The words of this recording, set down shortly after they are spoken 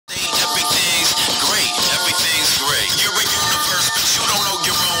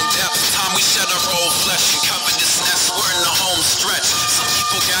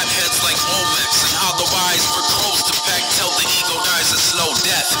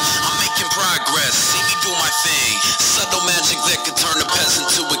progress. See me do my thing. Subtle magic that could turn a peasant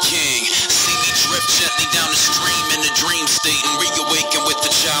to a king. See me drift gently down the stream in a dream state and reawaken with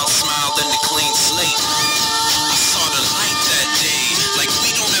the child smile and the clean slate. I saw the light that day, like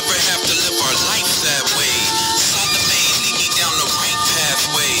we don't ever have to live our life that way. Saw the maid lead me down the right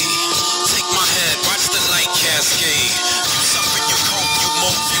pathway. Take my head, watch the light cascade. You suffer, you cope, you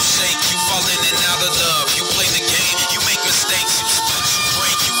mope, you shake, you fall in and out of love. You play the game, you make mistakes, you split, you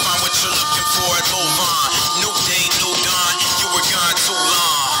break, you find what you're looking for and move on. New day, new dawn, you were gone too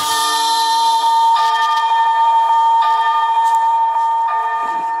long.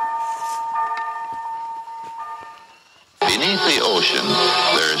 Beneath the ocean,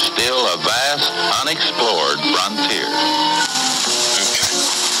 there is still a vast, unexplored frontier.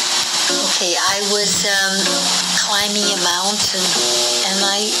 Okay, I was climbing a mountain and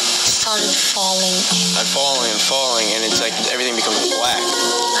I started falling. I'm falling and falling, and it's like everything becomes black.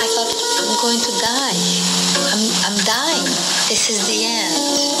 I thought, I'm going to die. I'm dying. This is the end.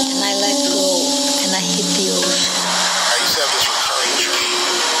 And I let go and I hit the ocean. I used to have this recurring dream.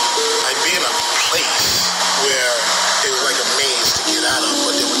 I'd be in a place where it was like a maze to get out of,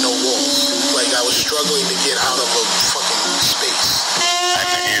 but there were no walls. Like I was struggling to get out of a fucking space. I'm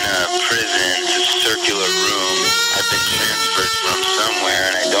in a prison, a circular room. I've been transferred from somewhere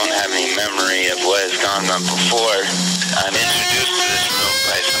and I don't have any memory of what has gone on before. I'm introduced to this room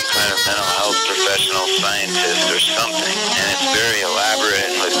by some kind of mental health professional scientist or something, and it's very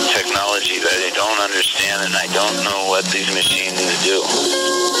elaborate with technology that I don't understand, and I don't know what these machines do.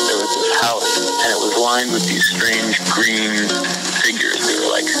 There was this house, and it was lined with these strange green figures. They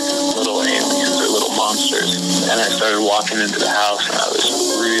were like little aliens or little monsters. And I started walking into the house, and I was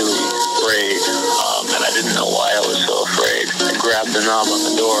really afraid, and I didn't know why I was so afraid. I grabbed the knob on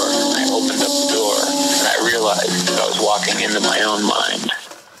the door, and I opened up the door, and I realized that I was walking into my own mind.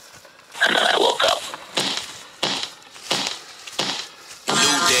 And then I woke up.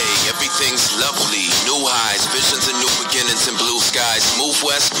 New day, everything's lovely. New highs, visions of new beginnings and blue skies. Move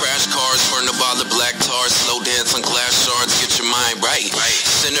west, crash cars, burn a ball of black tar. Slow dance on glass shards, get your mind right.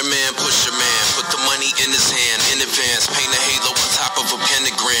 Center man, push your man, put the money in his hand. In advance, paint a halo on top of a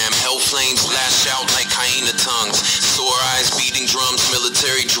pentagram. Hell flames lash out like hyena tongues. Sore eyes, beating drums,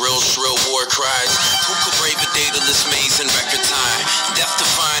 military drills, shrill war cries. Who could brave a dataless maze in record time? Death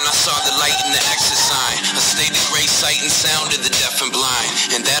defying, I saw the light in the exit sign. A state of great sight and sound to the deaf and blind.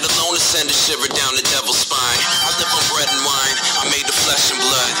 And that alone will send a shiver down the devil's spine. I live on bread and wine, I'm made of flesh and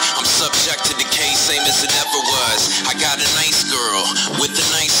blood. I'm subject to decay, same as it ever was. I got a nice girl with a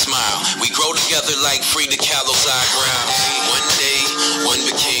nice smile. We grow together like Frida Kahlo's eyebrows. One day, one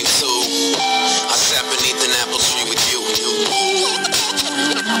became two. I sat beneath an apple tree with you.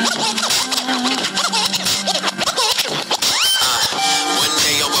 One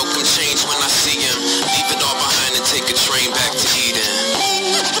day I welcome change when I see him. Leave it all behind and take a train back to Eden.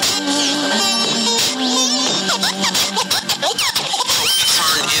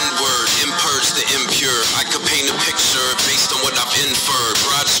 Turn inward, impurge the impure. I could paint a picture based on what I've inferred.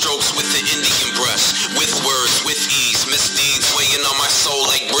 Broad strokes with the Indian brush, with words, with ease. Misdeeds weighing on my soul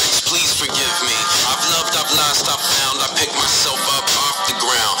like bricks, please forgive me. I've loved, I've lost, I've found. I pick myself up off the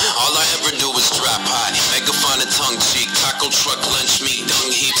ground. All I ever do is drop high, megaphone and tongue cheek. Taco truck, lunch meat,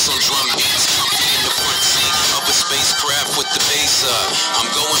 dung heaps on drum beats. Comfy in the front seat of a spacecraft with the bass up. I'm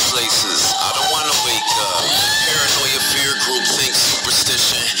going places, I don't wanna wake up. Paranoia fear group thinks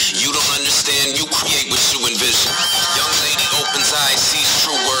superstition. You don't understand, you create what you envision. Young lady opens eyes, sees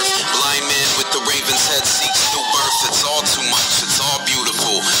true worth. Blind man with the raven's head seeks new birth. It's all too much, it's all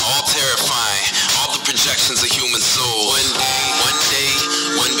beautiful, all terrifying. All the projections of human soul. One day,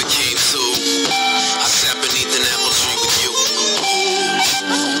 one became two. I sat beneath an apple tree with you.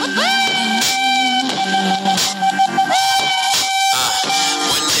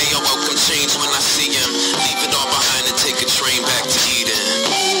 One day I welcome change when I see him. Leave it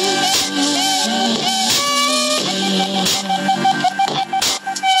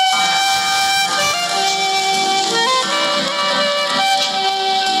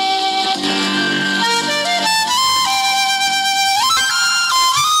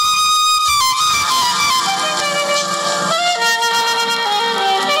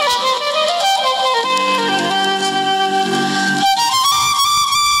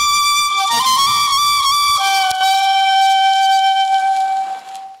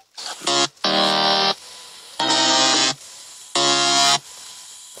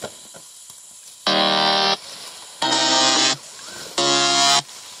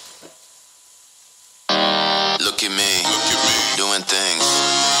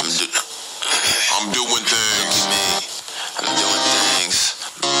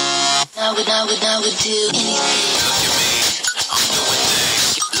do anything. Look at me, I'm doing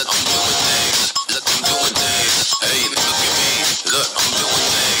things. Look, I'm doing things. Look, I'm doing things. Hey, look at me. Look, I'm doing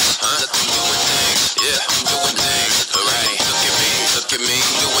things. Huh? Look, I'm doing things. Yeah, I'm doing things. Alright, look at me. Look at me.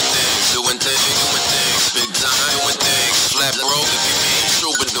 Doing things. Doing things. Doing things. Big time. Doing things. Flat bro. Look at me.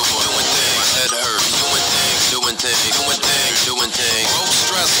 Troubadour. Doing things. My head hurts. Doing things. Doing things. Doing things. Doing things. Broke,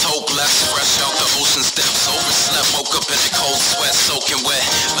 stressed, hopeless. Fresh out the ocean steps. Overslept. Woke up in the cold sweat. Soaking wet.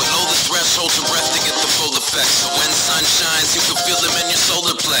 Below the threshold your breath to get the full effect. So when sun shines, you can feel them in your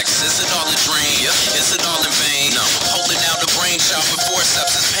solar plex. Is it all a dream? Is it all in vain? No. Holding out the brain child with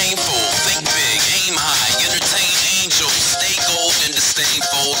forceps is painful. Think big, aim high, entertain angels. Stay gold and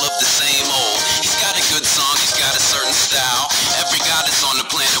disdainful of the same old. He's got a good song, he's got a certain style. Every goddess on the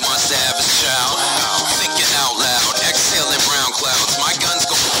planet wants to have his child. Thinking out loud, exhaling brown clouds. My guns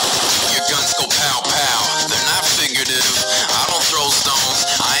go, your guns go pow pow. They're not figurative, I don't throw stones.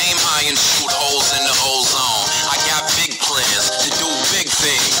 I aim high and shoot holes in the ozone. I got big plans to do big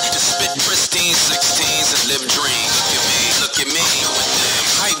things, to spit pristine 16s and live dreams. Look at me, doing things.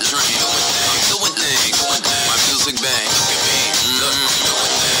 Hype dream, I'm doing things. My music bang, look at me, look, I'm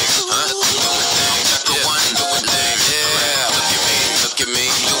doing things. Huh? Echo one, doing things. Yeah, look at me,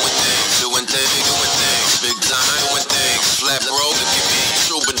 doing things. Doing things, doing things. Big time, doing things. Flat bro, look at me,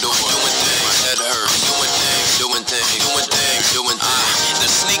 troubadour, doing things. My head hurts, doing things, doing things, doing things, doing things. The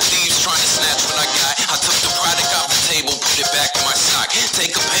sneak thieves trying to snatch what I got. I took the product off the table, put it back in my sock.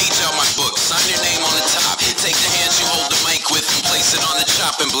 Take a page out my book, sign your name on the top. Take the hands you hold the mic with and place it on the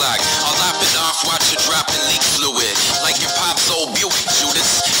chopping block. I'll lop it off, watch it drop and leak fluid. Like your pop's old Buick,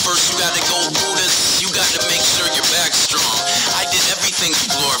 Judas. First you gotta go through this, you gotta make sure your back's strong. I did everything to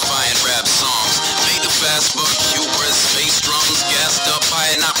glorify and rap songs. Made a fast buck, hubris, bass drums. Gassed up by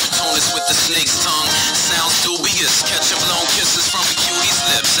an opportunist with the snake's tongue. Sounds dubious, catching blown kisses from a cutie's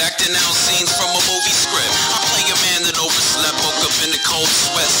lips. Acting out scenes from a movie script. I play a man that overslept, woke up in the cold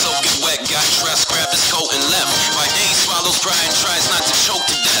sweat, soaking wet. Got dressed, grabbed his coat and left. By day he swallows pride and tries not to choke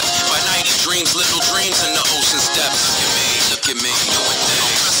to death. By night he dreams little dreams in the ocean's depths. Look at me, doing things.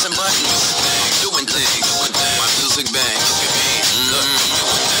 I'm pressing buttons, doing things. My music bang, look at me, look, I'm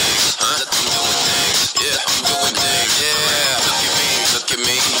doing things. Huh? Look, I'm doing things. Yeah, I'm doing things. Yeah, look at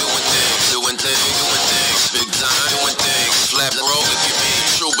me, doing things. Doing things, doing things. Big time, doing things. Flat bro, look at me,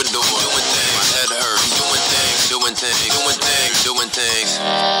 troubadour, doing things. My head hurts, doing things, doing things, doing things, doing things.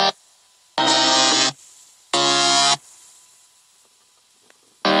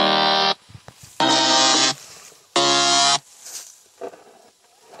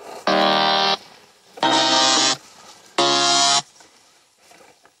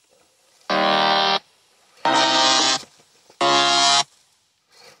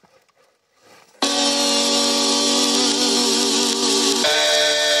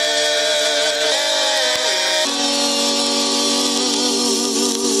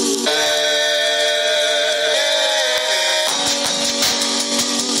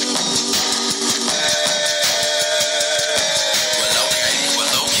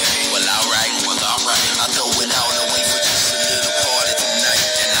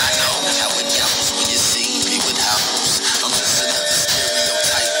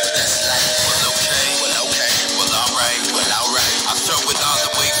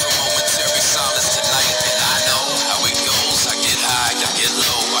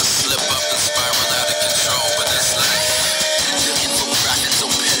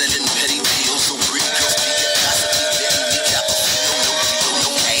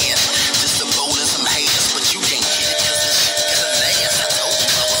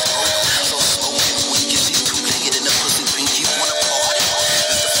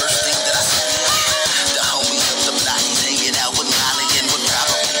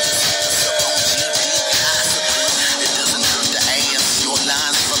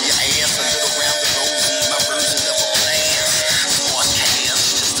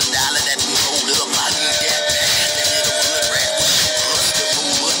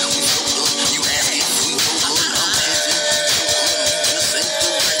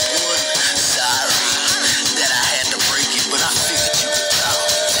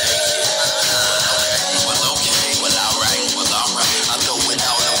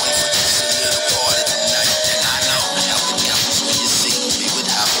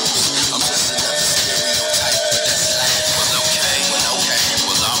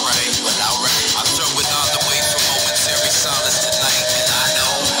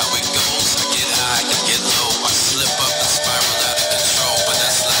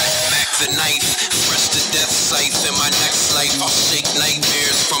 In my next life, I'll shake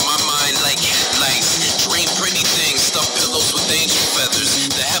nightmares from my mind like headlights. Dream pretty things, stuff pillows with angel feathers.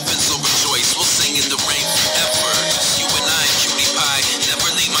 The heavens will rejoice.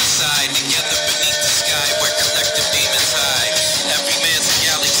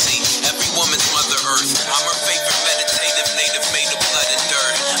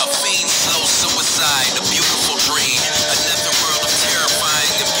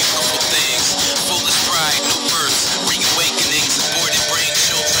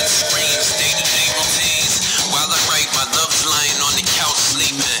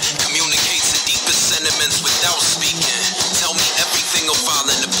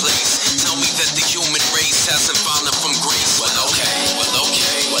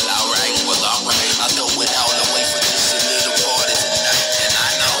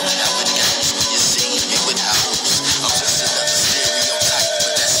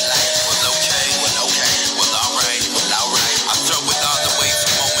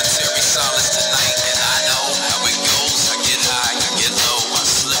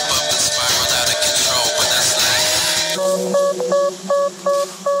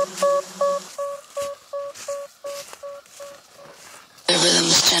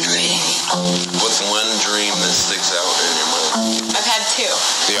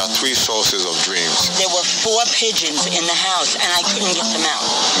 three sources of dreams. There were 4 pigeons in the house, and I couldn't get them out.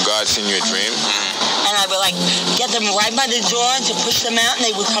 God seen your dream? And I would like get them right by the door to push them out, and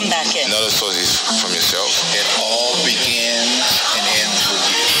they would come back in. Another source is from yourself. It all begins and ends with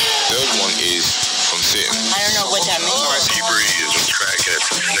you. Third one is from Satan. I don't know what that means. Hebrew is a crackhead,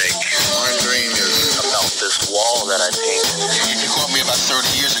 a snake. My dream is about this wall that I painted. You called me about 30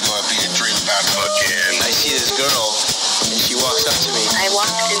 years ago after your dream about it. Fucking. I see this girl, and she walks up to me. I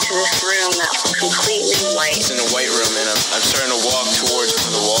walked into this room that was completely white. It's in a white room, and I'm starting to walk towards one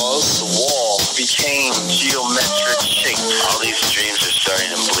of the walls. The wall became geometric shape. All these dreams are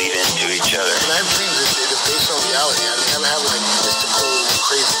starting to bleed into each other. When I have dreams, it's based on reality. I never have like mystical,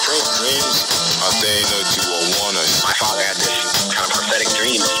 crazy dreams. Dreams are saying to warn us. My father had this kind of prophetic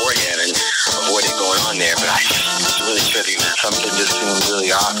dream beforehand and avoided going on there, but it's really trippy, man. Something just seemed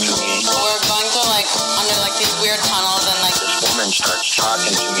really off to me. We're going to under these weird tunnels and This woman starts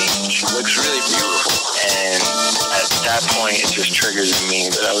talking to me. She looks really beautiful, and at that point, it just triggers in me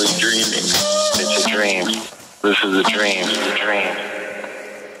that I was dreaming. It's a dream. This is a dream. It's a dream.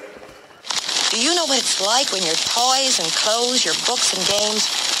 Do you know what it's like when your toys and clothes, your books and games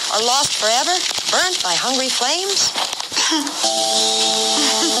are lost forever, burnt by hungry flames?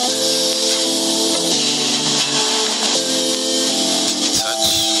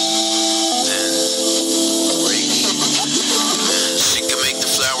 Touch and break. She can make the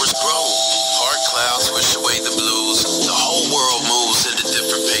flowers grow. Hard clouds wish away the blues. The whole world moves at a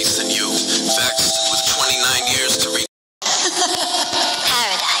different pace than you. Vexed with 29 years to reach.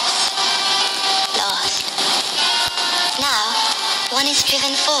 Paradise. Lost. Now, one is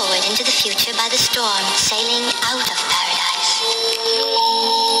driven forward into the future by the storm, sailing out of paradise.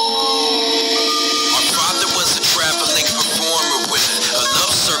 Our father was a traveling performer with a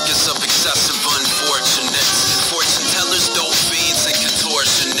love circus of excessive unfortunates. Fortune tellers, dope fiends, and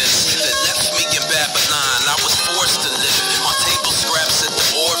contortionists that left me in Babylon. I was forced to live on table scraps at the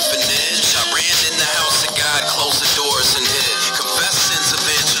orphanage. I ran in the house of God, closed the doors and hid. Confess sins,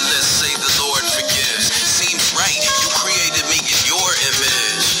 evangelists, say the Lord forgives. Seems right, you created me in your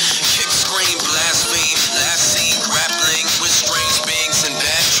image. Kick, scream, blaspheme, last scene, grappling with strange beings and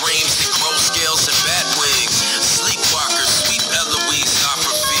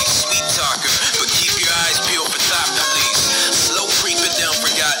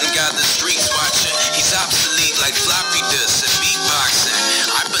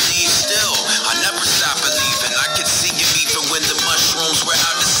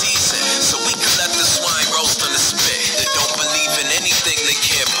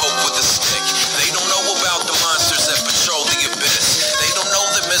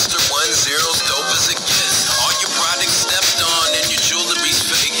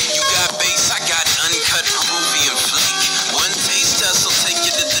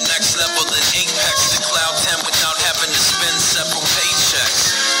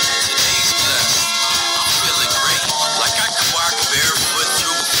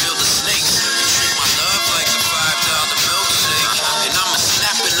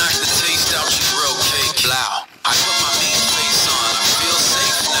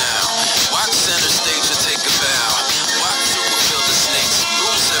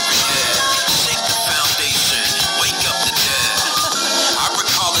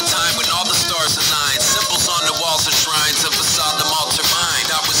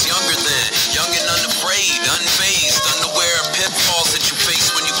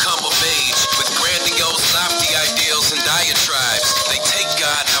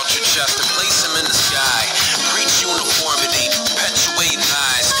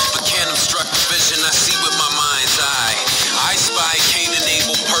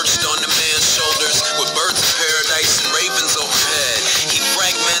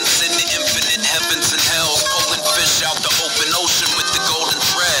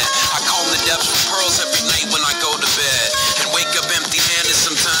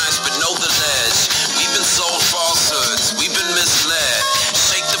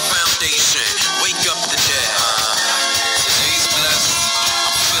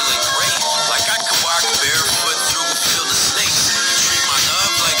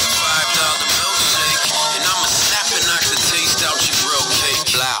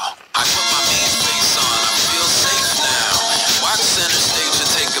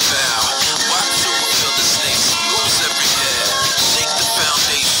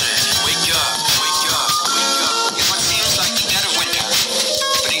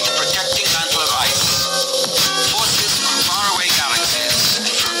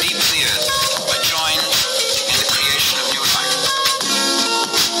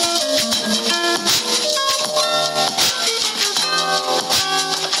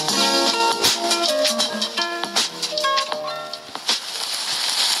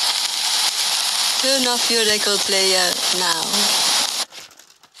off your record player now.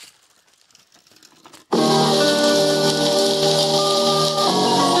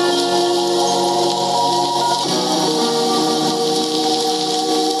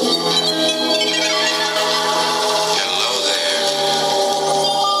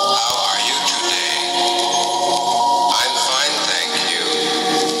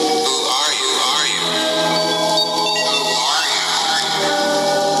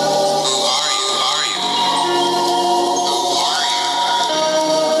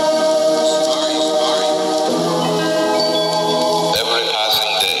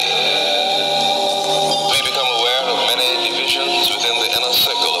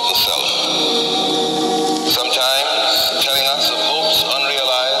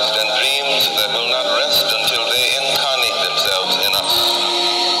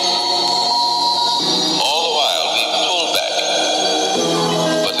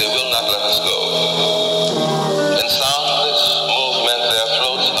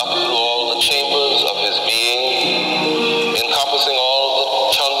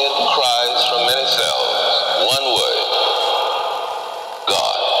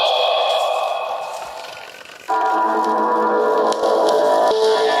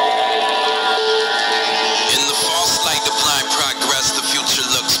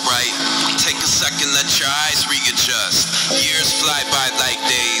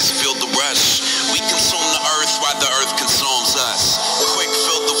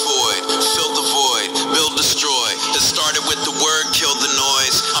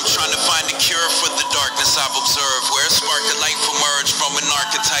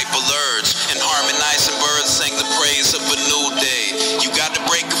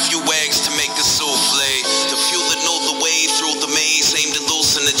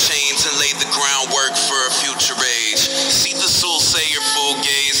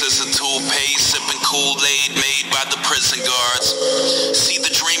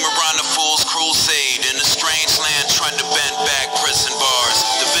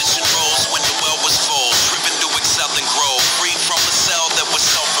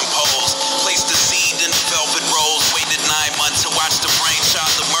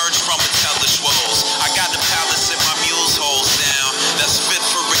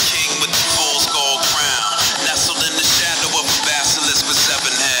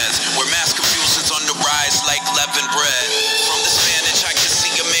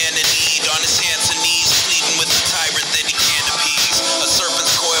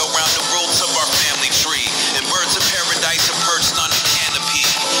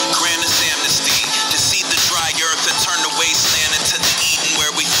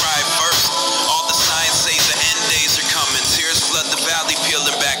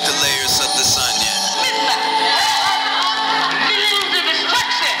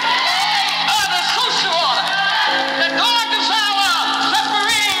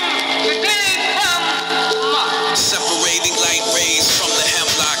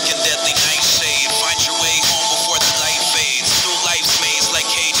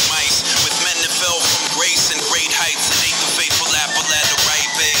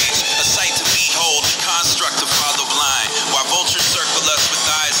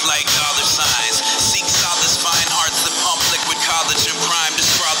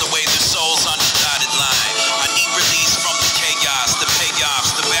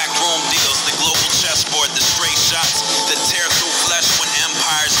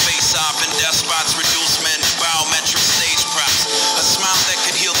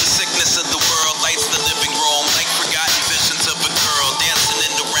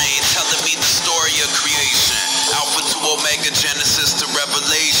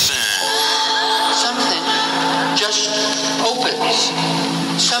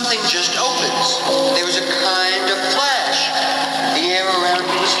 Something just opens. There was a kind of flash. The air around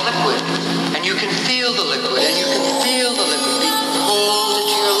you is liquid, and you can feel the liquid, and you can feel the liquid being pulled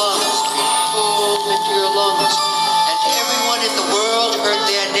into your lungs, being pulled into your lungs. And everyone in the world heard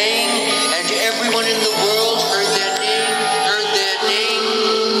their name, and everyone in the world heard their name, heard their name.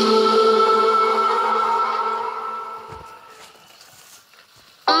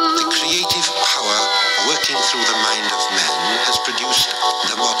 The creative power working through the mind of man has produced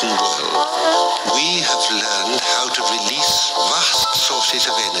the modern world. We have learned how to release vast sources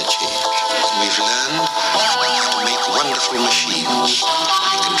of energy. We've learned how to make wonderful machines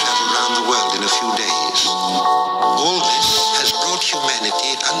that can travel around the world in a few days. All this has brought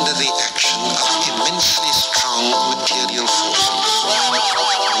humanity under the action of immensely strong material forces.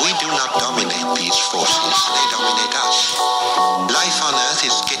 We do not dominate these forces, they dominate us. Life on Earth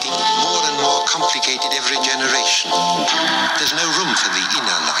is getting more and more complicated every generation. There's no room for the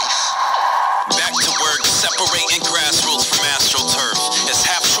inner life. Back to work. Separating grassroots from astroturf. As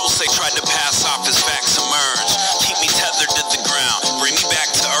half-truths they tried to pass off as facts emerge. Keep me tethered to the ground, bring me back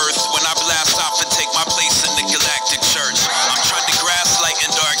to earth. When I blast off and take my place in the galactic church. I'm trying to grasp light and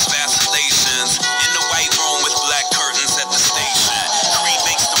dark's vacillations. In the white room with black curtains at the station. Creed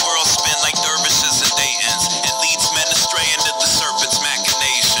makes the world spin like dervishes and Daytons. It leads men astray into the serpent's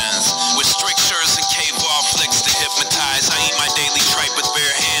machinations. With strictures and cave wall flicks to hypnotize. I eat my daily tripe with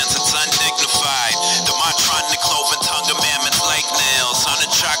bare hands, it's undignified. The matron, the cloven tongue of mammoths like nails. On a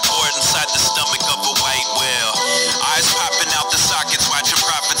chalkboard inside the stomach of a white whale. Eyes popping out the sockets, watching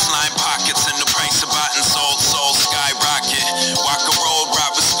profits line pockets. And the price of bought and sold souls skyrocket. Walk a road,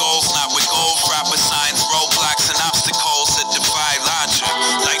 rob with skulls, not with gold. Fraught with signs, roadblocks, and obstacles that defy logic.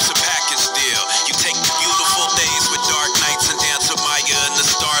 Life's a package deal. You take the beautiful days with dark nights and dance with Maya in the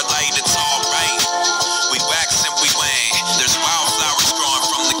starlight. It's alright. We wax and we wane. There's wildflowers growing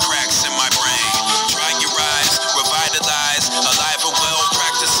from the cracks in my brain. Dry your eyes, revitalize, alive and well,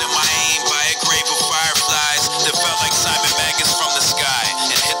 practicing my aim by a grave of fireflies that felt like Simon Magus from the sky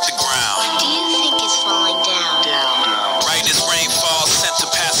and hit the ground. What do you think is falling down? Right as rain falls, sent to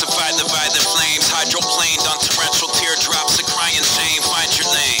pacify the violent flames. Hydroplaned on torrential teardrops, a crying shame. Find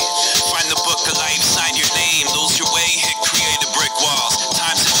your lane, find the book of life, sign your name. Lose your way, hit creative brick walls.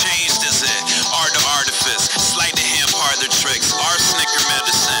 Times have changed, is it? Art of artifice, sleight of hand parlor tricks. Arsenic or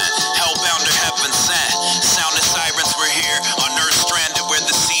medicine, hellbound or heaven sent. Sound of sirens, we're here on earth stranded, where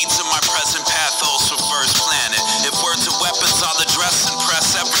the seeds of my present pathos were first planted. If words are weapons, I'll address and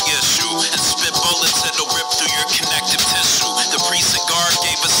press every issue. And spit bullets, it'll rip through your connective tissue. The priest of God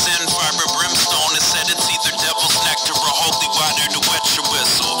gave us sin, fire and brimstone, and said it's either devil's nectar or holy water to wet your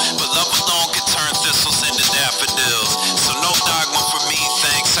whistle. But love alone can turn thistles into daffodils. So no dogma for me,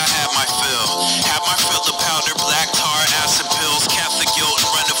 thanks, I have my fill. Have my fill of powder, black tar, acid pills, Catholic guilt, and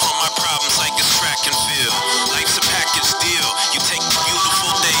running from my problems like it's track and field. Life's a package deal. You take the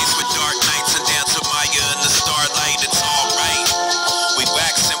beautiful days with dark nights and dance with Maya in the starlight. It's alright. We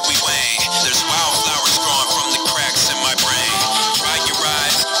wax and we wane. There's wildflowers growing from the cracks in my brain. Dry your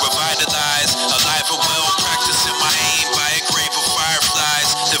eyes, revitalize, alive and well, practicing my aim by a grave of fireflies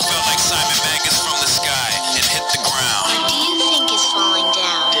that felt like Simon Magus from the sky and hit the ground. What do you think is falling down?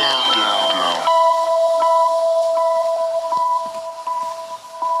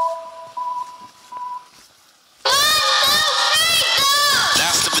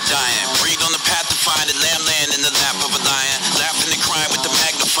 Last of a dying, breed on the path to find it, lamb land in the lap of a lion, laughing and crying with the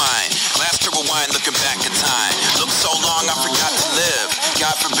magnifying glass to rewind, looking back in time. Look so long I forgot to live.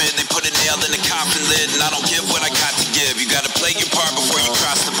 God forbid they put a nail in the coffin lid, and I don't give what I got to give. You gotta play your part before you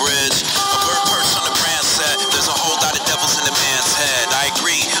cross the bridge. A bird perched on the grand set, there's a whole lot of devils in the man's head. I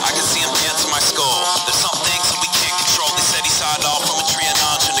agree, I can see him dance in my skull. There's some things that we can't control. They said he saw it all from a tree of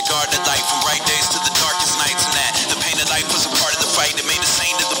knowledge in the garden of life, from bright days to the darkest nights, and that the pain of life was a part of the fight that made a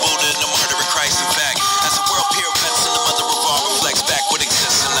saint of the Buddha and the martyr of Christ. In fact, as the world pirouettes and the mother of all reflects back what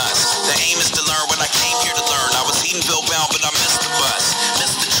exists in us, the aim is to learn what I came here to learn. I was Edenville bound, but I missed the bus,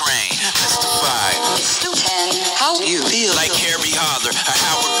 missed the train, mystified. It's 2:10. How do you feel? Like Harry Holler, a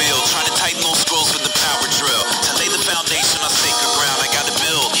Howard Bill, trying to tighten those scrolls with the power drill. To lay the foundation on sacred ground, I gotta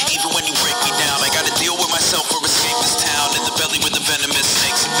build, even when you break me down. I gotta deal with myself or escape this town. In the belly where the venomous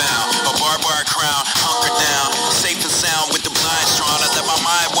snakes abound. A barbed wire crown, hunker down, safe and sound with the blinds drawn. I let my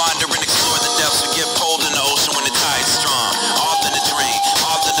mind wander and explore the depths. We get pulled in the ocean when the tide's strong. All in a dream,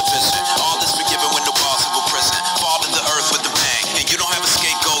 all in a vision. All is forgiven when the walls of a prison fall to the earth with a bang. And you don't have a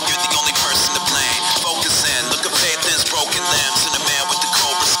scapegoat, you're the only person to blame. Focus in, look at faith in his broken limbs, and a man with the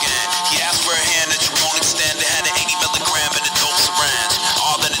cobra skin. He asked for a hand that you won't extend. It had an 80 milligram in a dope syringe.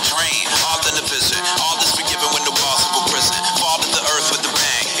 All in a dream, all in a vision. All is forgiven when the walls of a prison fall to the earth with a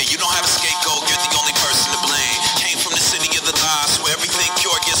bang. And you don't have a scapegoat, you're the only person to blame. Came from the city of the lost, where everything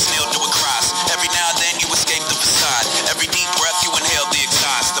pure gets nailed to a cross. Every now and then you escape the facade. Every deep breath you inhale the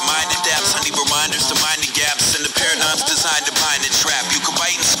exhaust. The mind adapts, honey reminders to mind the gaps. And the paradigm's designed to bind and trap. You can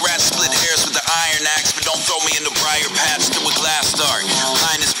bite and scratch, split hairs with the iron axe, but don't throw me in the briar patch to a glass dark.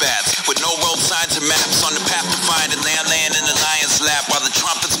 Blind as bats, with no road signs and maps. On the path to find a land in the lion's lap, while the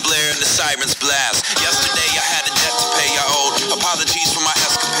trumpets blare and the sirens blast. Yesterday I had a debt to pay, I owed apologies for my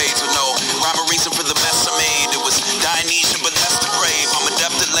escapades, with no rhyme or reason for the mess I made. It was Dionysian but less depraved. I'm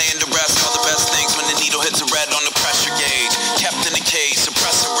adept at laying to rest all the best things when the needle hits a red on the pressure gauge. Kept in the cage,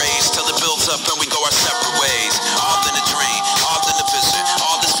 suppressing rage till it builds up and we go our separate ways. All in a dream, all in a vision.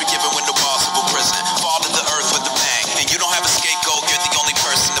 All is forgiven when the walls of a prison fall to the earth with a bang. And you don't have a scapegoat, you're the only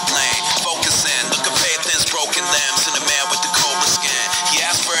person to blame. Focus in, look at faith in his broken limbs, and a man with the cobra skin. He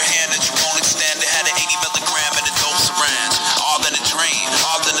asked for a hand that you won't extend. It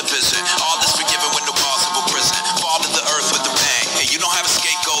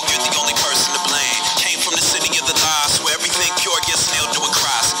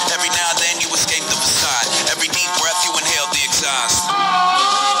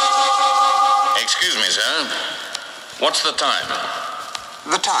What's the time?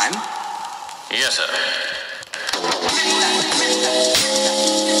 The time? Yes, sir.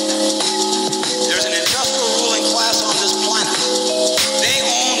 There's an industrial ruling class on this planet. They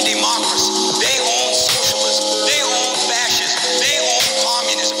own democracy. They own socialism. They own fascism. They own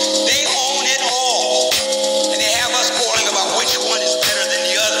communism. They own it all. And they have us quarreling about which one is better than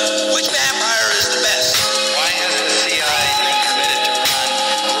the other. Which vampire is the best? Why has the CIA been permitted to run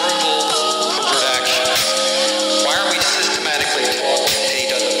brutal covert actions? Why are we systematically taught to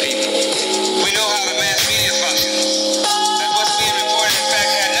hate other people? We know how the mass media functions. That what's being reported, in fact,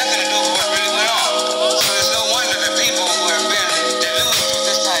 had nothing to do with what really went on. So there's no wonder that people who have been deluged with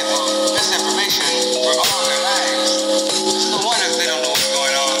this type of misinformation for all their lives. It's no wonder they don't know what's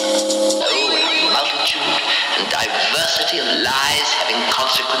going on. Oh, and a multitude and diversity of lies having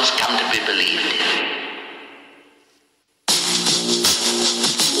consequence come to be believed in.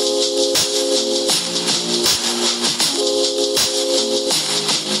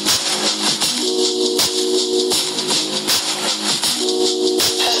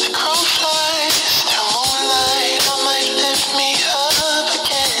 As the crow flies through moonlight, I might lift me up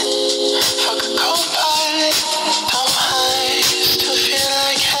again. Fuck a co-pilot, dumb high, still feel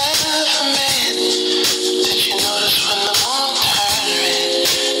like half a man. Did you notice when the moon turned red?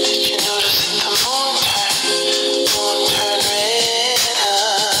 Did you notice that the moon turned red?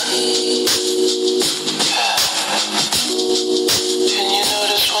 Did you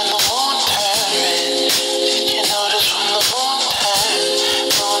notice when the moon turned red? Did you notice when the moon turned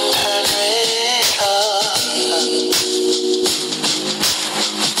red?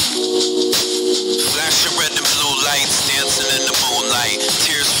 Flash of red and blue lights dancing in the moonlight.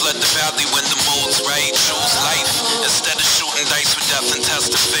 Tears flood the valley when the mood's right. Choose life instead of shooting dice with death and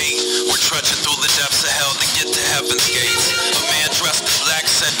test of fate. We're trudging through the depths of hell to get to heaven's gates. A man dressed in black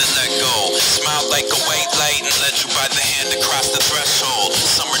said to let go. Smiled like a white light and led you by the hand across the threshold.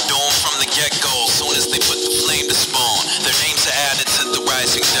 Some are doomed from the get-go. Soon as they put the flame to spawn, their names are added to the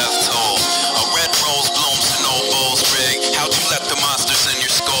rising death toll. A red rose blooms in old bowls rig. How'd you let the monsters in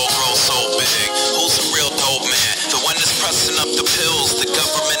your skull grow so big? Who's a real dope man? The one that's pressing up the pills the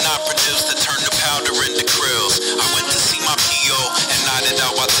government not produced to turn the powder into krills. I went to see my P.O. and nodded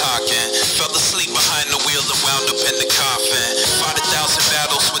out while talking. Fell asleep behind the wheel and wound up in the coffin. Fought 1,000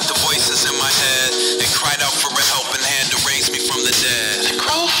 battles with the voices in my head and cried out for a helping hand to raise me from the dead. The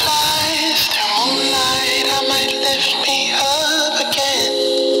crow flies through moonlight, I might lift me up again.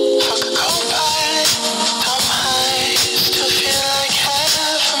 Fuck a co-pilot, dumb high, still feel like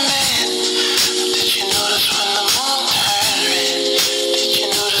half a man. Did you notice when the moon turned red? Did you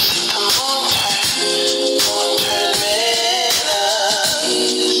notice that the moon turned red?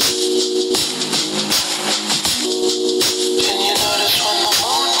 Did you notice when the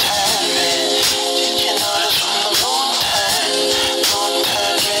moon turned red? Did you notice when the moon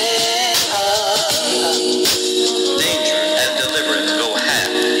turned red? Danger and deliverance go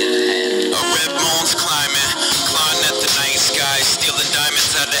hand in hand. A red moon's climbing, clawing at the night sky, stealing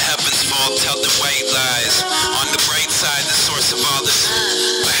diamonds out of heaven's vault, telling white lies. On the bright side, the source of all this.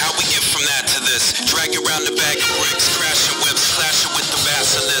 But how we get from that to this? Drag around the bag of bricks, crashing whips, clashing with the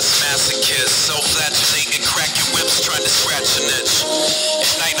basilisk, masochist, self-flagellating, cracking whips, trying to scratch an itch.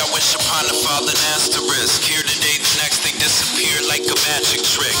 At night I wish upon a fallen asterisk. Here today, the next they disappear like a magic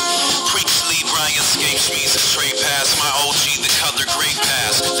trick. Preach Lee Brian escapes me as a tray pass. My OG, the color gray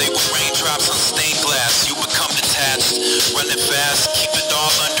pass. They were raindrops on stained glass. You become detached, running fast. Keep it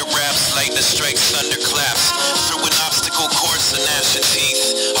all under wraps. Lightning strikes, thunder claps. Through an obstacle course and gnash your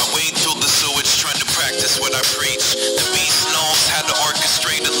teeth. I wade through the sewage trying to practice what I preach. The beast knows how to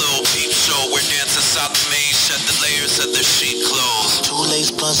orchestrate a little peep show where dancers South Maze shed the layers of their sheet clothes. 2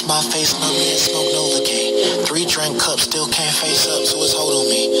 lace blunts, my face numbed and smoke Novocaine. 3 drink cups, still can't face up, so it's hold on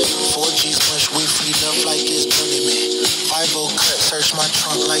me. 4 G's punch, we freed up like it's Bunny Man. 5-0 cut, search my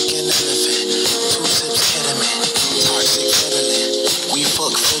trunk like an elephant. 2 sips ketamine, toxic Ritalin. We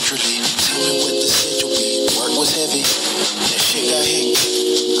fuck federally, tell me what the schedule be. Work was heavy, that shit got hectic.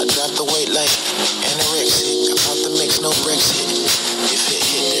 I dropped the weight like anorexic. I'm out the mix, no Brexit. If it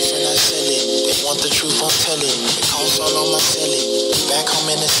hit different, I sell it. They want the truth, I'll tell it. It costs all on my celly. Back home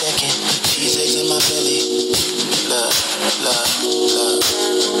in a second, cheese eggs in my belly. Love, love, love.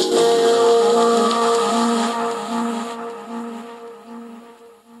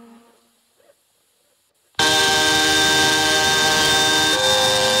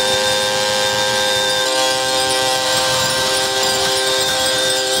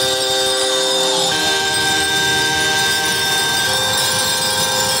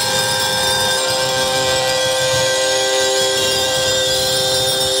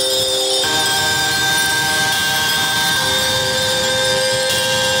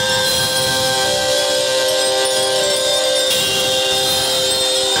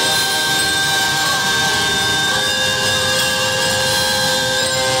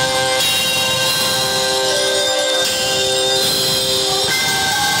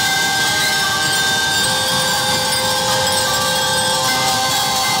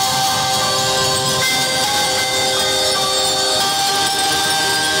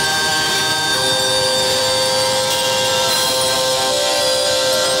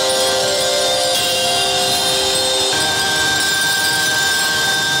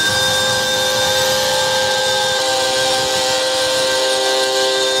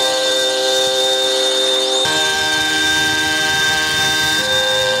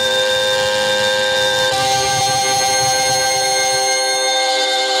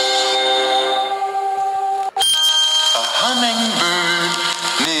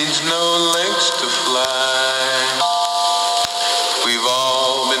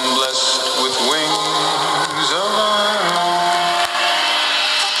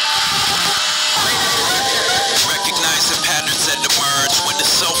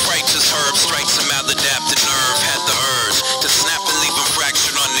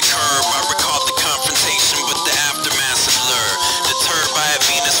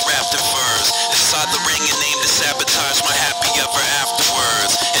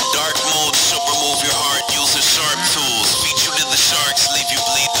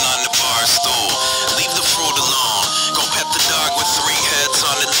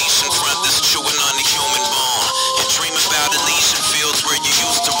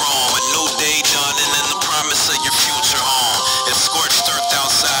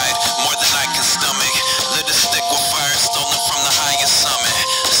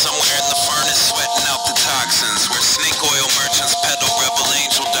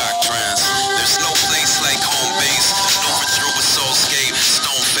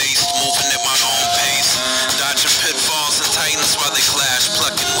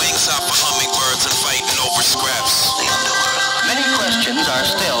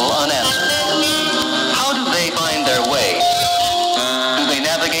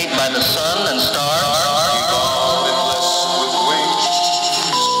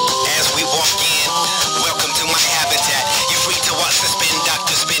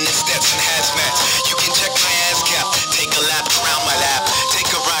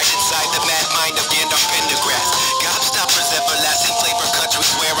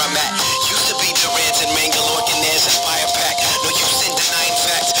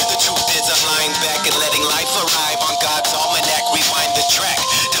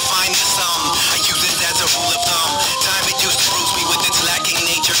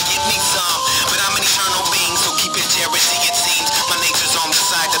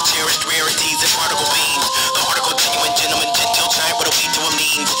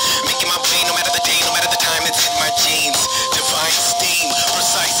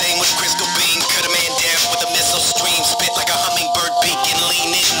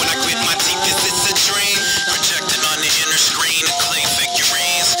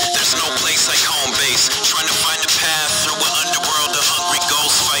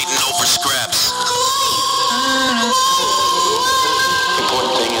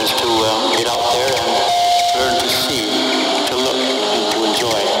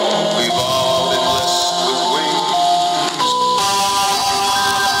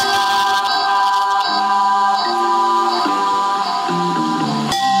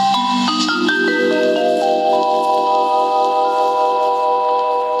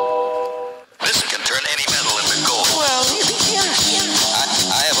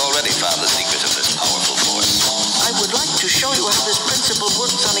 show you how this principle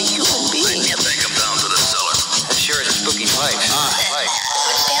works on a human being. Take him down to the cellar. That sure is a spooky place.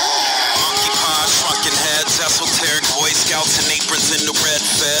 Monkey paw, shrunken heads, esoteric Boy Scouts in aprons in the red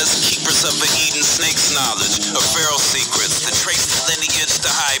fez, keepers of an Eden snake's knowledge of pharaoh secrets that trace the lineage to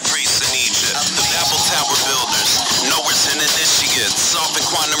high priests in Egypt. The Babel Tower builders, knowers and initiates, solving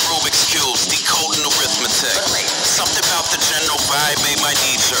quantum Rubik's cubes, decoding arithmetic. Something about the general vibe made my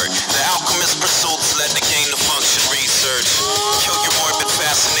knee jerk. The alchemist pursuits led to gain of function research. Kill your morbid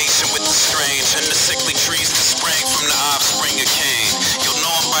fascination with the strange and the sickly trees that sprang from the offspring of Cain. You'll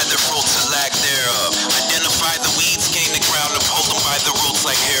know them by their fruits and lack thereof. Identify the weeds, gain the ground, and pull them by the roots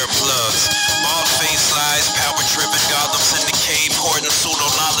like hair plugs. Bald-faced lies, power-driven golems in the cave, hoarding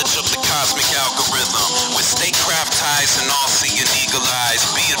pseudo-knowledge of the cosmic algorithm. With statecraft ties and all-seeing eagle eyes,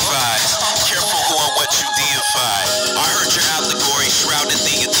 be advised, careful who or what you deify. I heard your allegory shrouded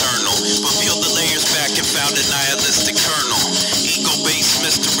the eternal, but peeled the layers back and found a nihilistic kernel. Ego-based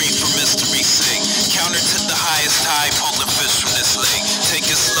mystery for mystery's sake. Counter to the highest tide, pulling fish from this lake. Take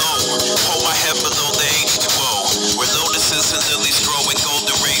it slow, hold my head below the H2O, where lotuses and lilies grow in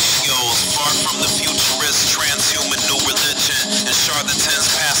golden ratios. Far from the futurist, transhuman new religion, and charlatans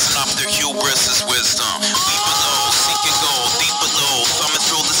passing off their hubris as wisdom. We below, seeking gold, deep below, thumbing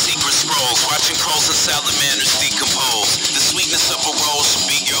through the secret scrolls, watching crows and salamanders decompose. The sweetness of a rose should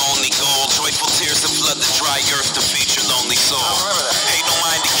be your only goal. Joyful tears that flood the dry earth to feed your lonely soul. Pay no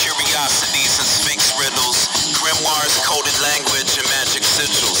mind to curiosities and sphinx riddles, grimoires, coded language, and magic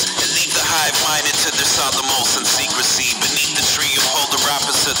sigils, and leave the hive mind into their solemnose and secrecy beneath the tree of polar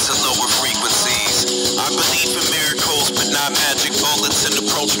opposites and lower frequencies. I believe in miracles, but not magic bullets, and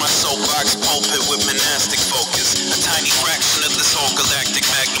approach my soapbox pulpit with monastic focus. A tiny fraction of this whole galactic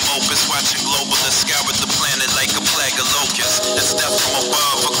magnum opus, watching globalists scour the planet like a plague of locusts. It's death from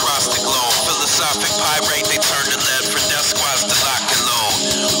above across the globe. Philosophic pyrite, they turn to lead for death squads to lock and load.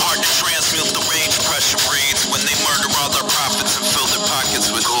 Hard to transmute the rage pressure breeds when they murder all our prophets and fill their pockets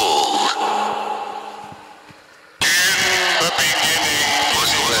with gold.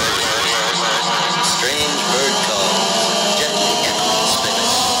 Strange bird calls, gently echoing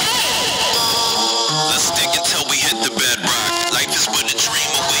space. Let's dig until we hit the bedrock. Life is but a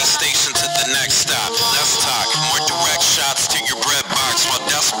dream, a way station to the next stop. Let's talk, more direct shots to your bread box, while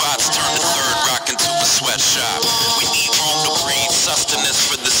despots turn the third rock into a sweatshop. We need room to breathe, sustenance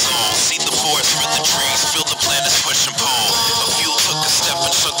for the soul. See the forest for the trees, feel the planet's push and pull. A few took a step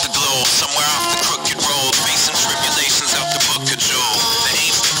and shook the globe, somewhere off the crooked road, facing tribulations out the book of Job. The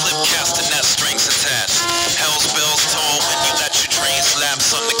aim's the clip, casting net strings attached. Hell's bells toll when you let your dreams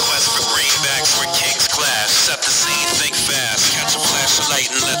lapse on the quest for greenbacks where kings clash. Set the scene, think fast, catch a flash of light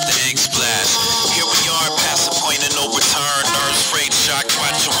and let the ink splash. Here we are, past the point of no return. Nerves frayed, shocked,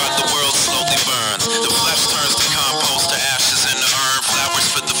 watching while the world slowly burns. The flesh turns to compost, the ashes in the urn. Flowers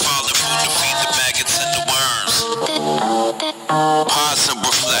for the fallen, food to feed the maggots and the worms. Pause and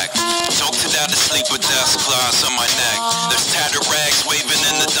reflect. Jolted out of sleep with death's claws on my neck. There's tattered rags waving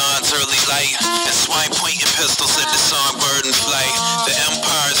in the dawn's early light, and swine pointing pistols at the songbird in flight. The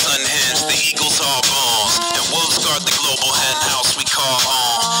empire's unhinged, the eagle's all bones, and wolves guard the global hen house we call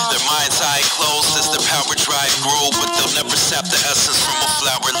home. Their mind's eye closed as their power drive grew, but they'll never sap the essence from a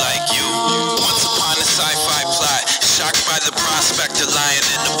flower like you. Once upon a sci-fi plot, shocked by the prospect of lying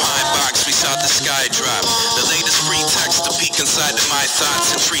in the pine box, we saw the sky drop. The latest pretext to peek inside of my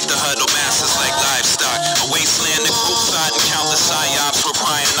thoughts and treat the huddled masses like livestock. A wasteland of group thought and countless psyops where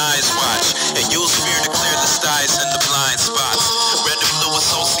prying eyes watch, and use fear to clear the skies and the blind spots. Red and blue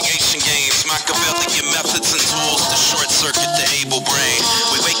association games, Machiavellian methods and tools to short circuit the able brain.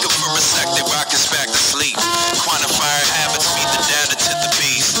 We wake up for a sec, they rock us back to sleep. Quantifier habits feed the data to the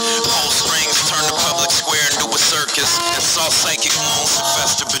beast. Pull strings turn the public square into a circus, and saw psychic wounds that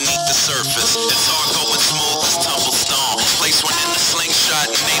fester beneath the surface. It's all going smooth as tumblestone. Place one in the slingshot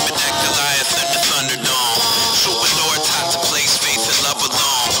and name it that Goliath in the Thunderdome. Troubadour taught to place faith and love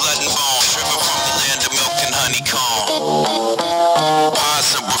alone. Blood and bone, driven from the land of milk and honeycomb.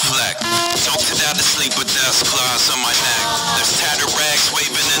 Pause and reflect. Jolted out of sleep with death's claws on my neck. There's tattered rags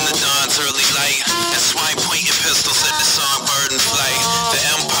waving in the dawn's early light, and swine pointing pistols at the songbird in flight. The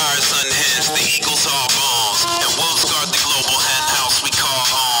empire's unhinged, the eagle's all bones, and wolves guard the global hen house we call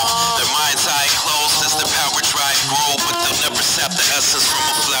home. Their mind's eye closed as their power drive grew, but they'll never sap the essence from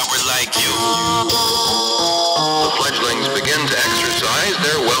a flower like you. The fledglings begin to exercise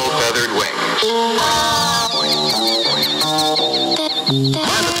their well-feathered wings.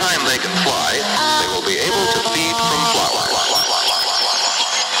 By the time they can fly, they will be able to feed from flowers.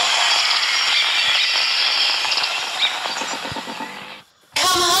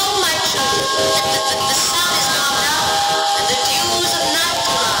 Come home, my children. The sun is gone down, and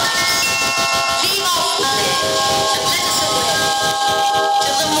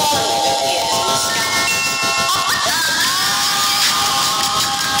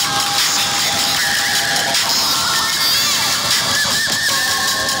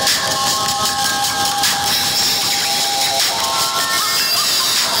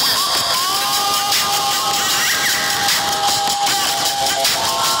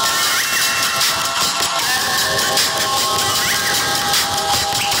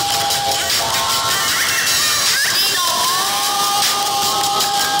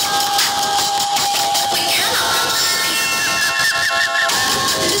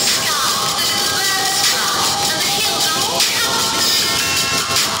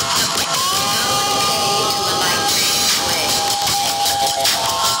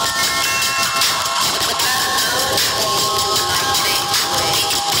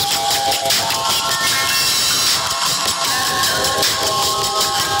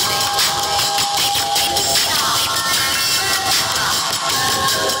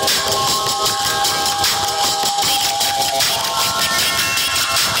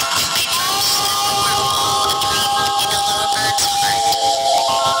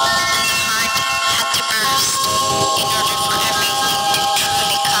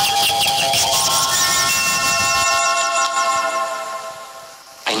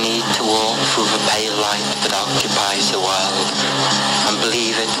That occupies the world, and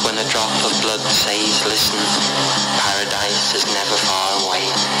believe it when a drop of blood says, listen, paradise is never far away,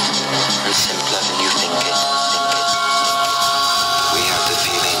 and simpler than you think it.